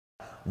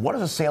what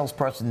does a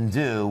salesperson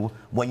do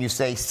when you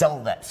say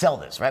sell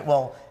this, right?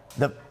 Well,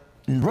 the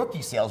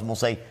rookie salesman will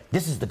say,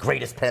 this is the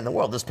greatest pen in the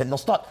world. This pen, they'll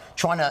start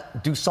trying to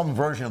do some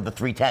version of the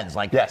 310s.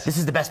 Like, yes, this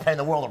is the best pen in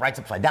the world. It writes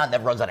upside down,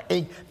 never runs out of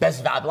ink,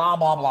 best value, blah,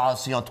 blah, blah.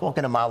 So,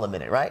 talking a mile a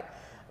minute, right?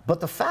 But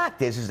the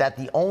fact is that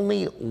the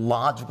only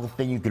logical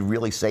thing you could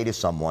really say to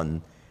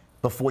someone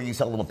before you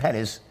sell a little pen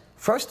is,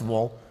 first of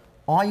all,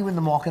 are you in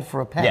the market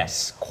for a pen?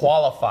 Yes,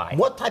 qualify.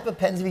 What type of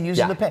pens have you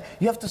used in the pen?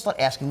 You have to start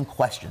asking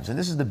questions. And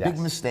this is the big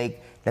mistake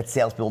that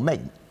salespeople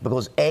make.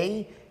 Because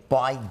A,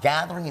 by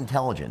gathering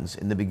intelligence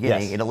in the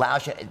beginning, it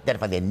allows you to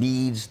identify their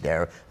needs,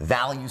 their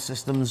value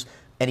systems,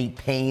 any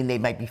pain they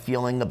might be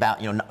feeling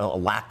about, a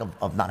lack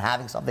of not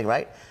having something,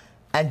 right?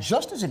 And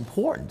just as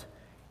important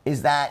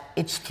is that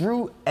it's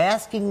through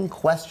asking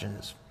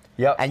questions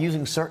and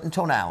using certain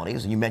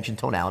tonalities, and you mentioned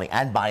tonality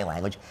and body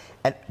language,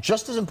 and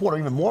just as important,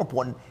 or even more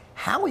important,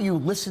 how will you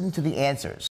listen to the answers?